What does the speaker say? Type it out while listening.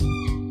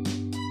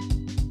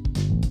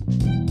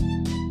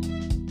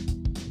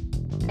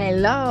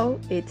Hello,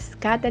 it's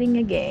Catherine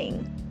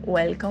again.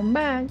 Welcome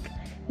back.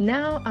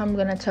 Now I'm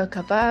gonna talk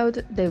about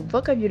the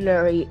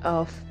vocabulary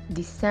of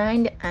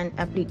design and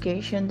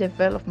application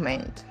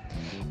development.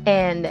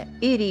 And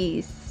it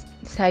is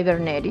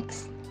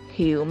cybernetics,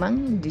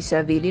 human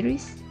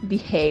disabilities,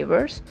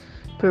 behaviors,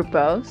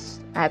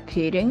 purpose,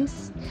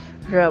 appearance,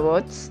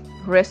 robots,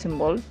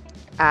 resemble,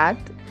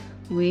 act,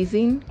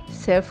 within,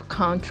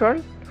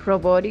 self-control,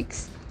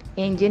 robotics,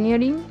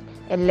 engineering,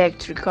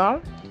 electrical,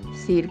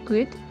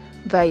 circuit,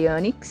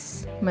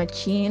 bionics,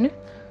 machine,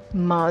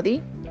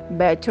 modi,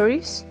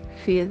 batteries,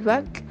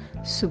 feedback,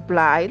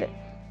 supplied,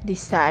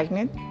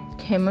 designed,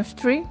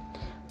 chemistry,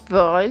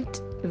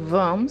 vault,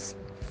 bombs,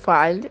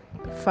 filed,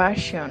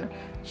 fashion,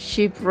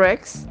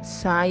 shipwrecks,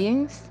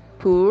 science,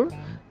 poor,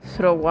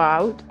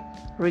 throughout,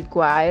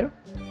 require,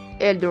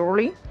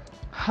 elderly,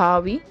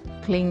 hobby,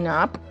 clean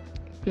up,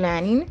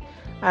 planning,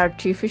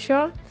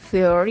 artificial,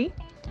 theory,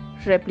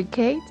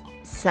 replicate,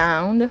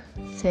 sound,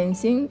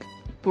 sensing,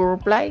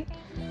 purple,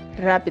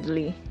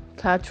 rapidly,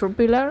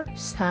 caterpillar,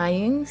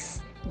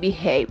 science,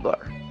 behavior.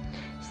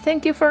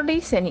 Thank you for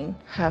listening.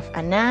 Have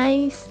a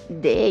nice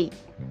day.